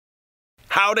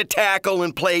How to tackle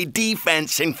and play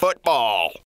defense in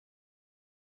football.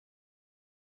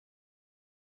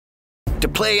 To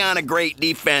play on a great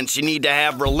defense, you need to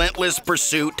have relentless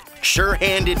pursuit,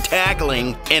 sure-handed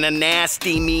tackling, and a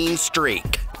nasty, mean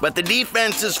streak. But the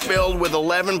defense is filled with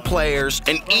 11 players,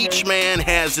 and each man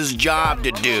has his job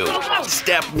to do.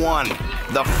 Step 1,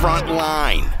 the front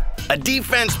line. A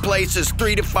defense places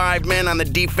 3 to 5 men on the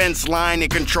defense line to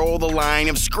control the line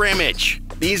of scrimmage.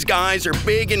 These guys are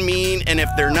big and mean, and if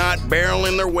they're not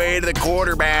barreling their way to the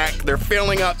quarterback, they're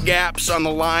filling up gaps on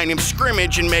the line of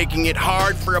scrimmage and making it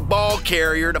hard for a ball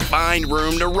carrier to find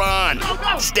room to run.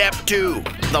 Step 2,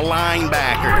 the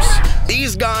linebackers.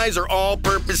 These guys are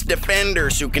all-purpose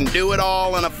defenders who can do it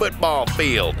all on a football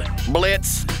field.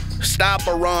 Blitz, stop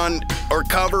a run, or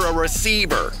cover a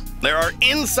receiver. There are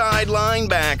inside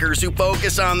linebackers who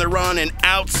focus on the run and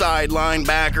outside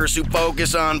linebackers who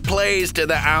focus on plays to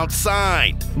the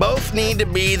outside. Both need to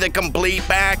be the complete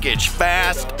package,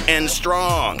 fast and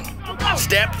strong.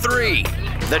 Step 3,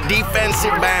 the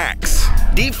defensive backs.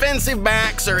 Defensive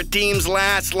backs are a team's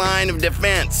last line of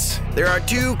defense. There are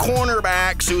 2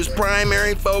 cornerbacks whose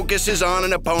primary focus is on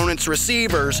an opponent's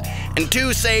receivers and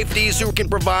 2 safeties who can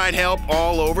provide help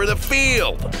all over the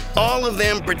field. All of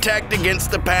them protect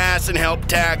against the pass and help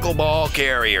tackle ball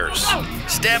carriers.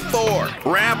 Step 4,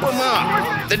 wrap them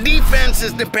up. The defense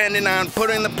is dependent on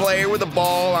putting the player with the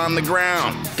ball on the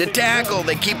ground. To tackle,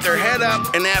 they keep their head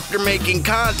up, and after making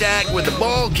contact with the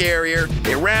ball carrier,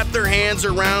 they wrap their hands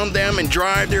around them and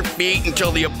drive their feet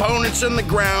until the opponents on the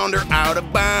ground are out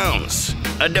of bounds.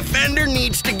 A defender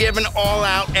needs to give an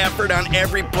all-out effort on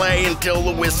every play until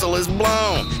the whistle is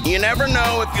blown. You never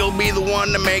know if you'll be the one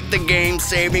to make the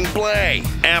game-saving play.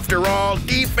 After all,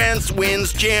 defense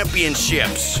wins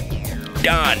championships.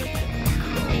 Done.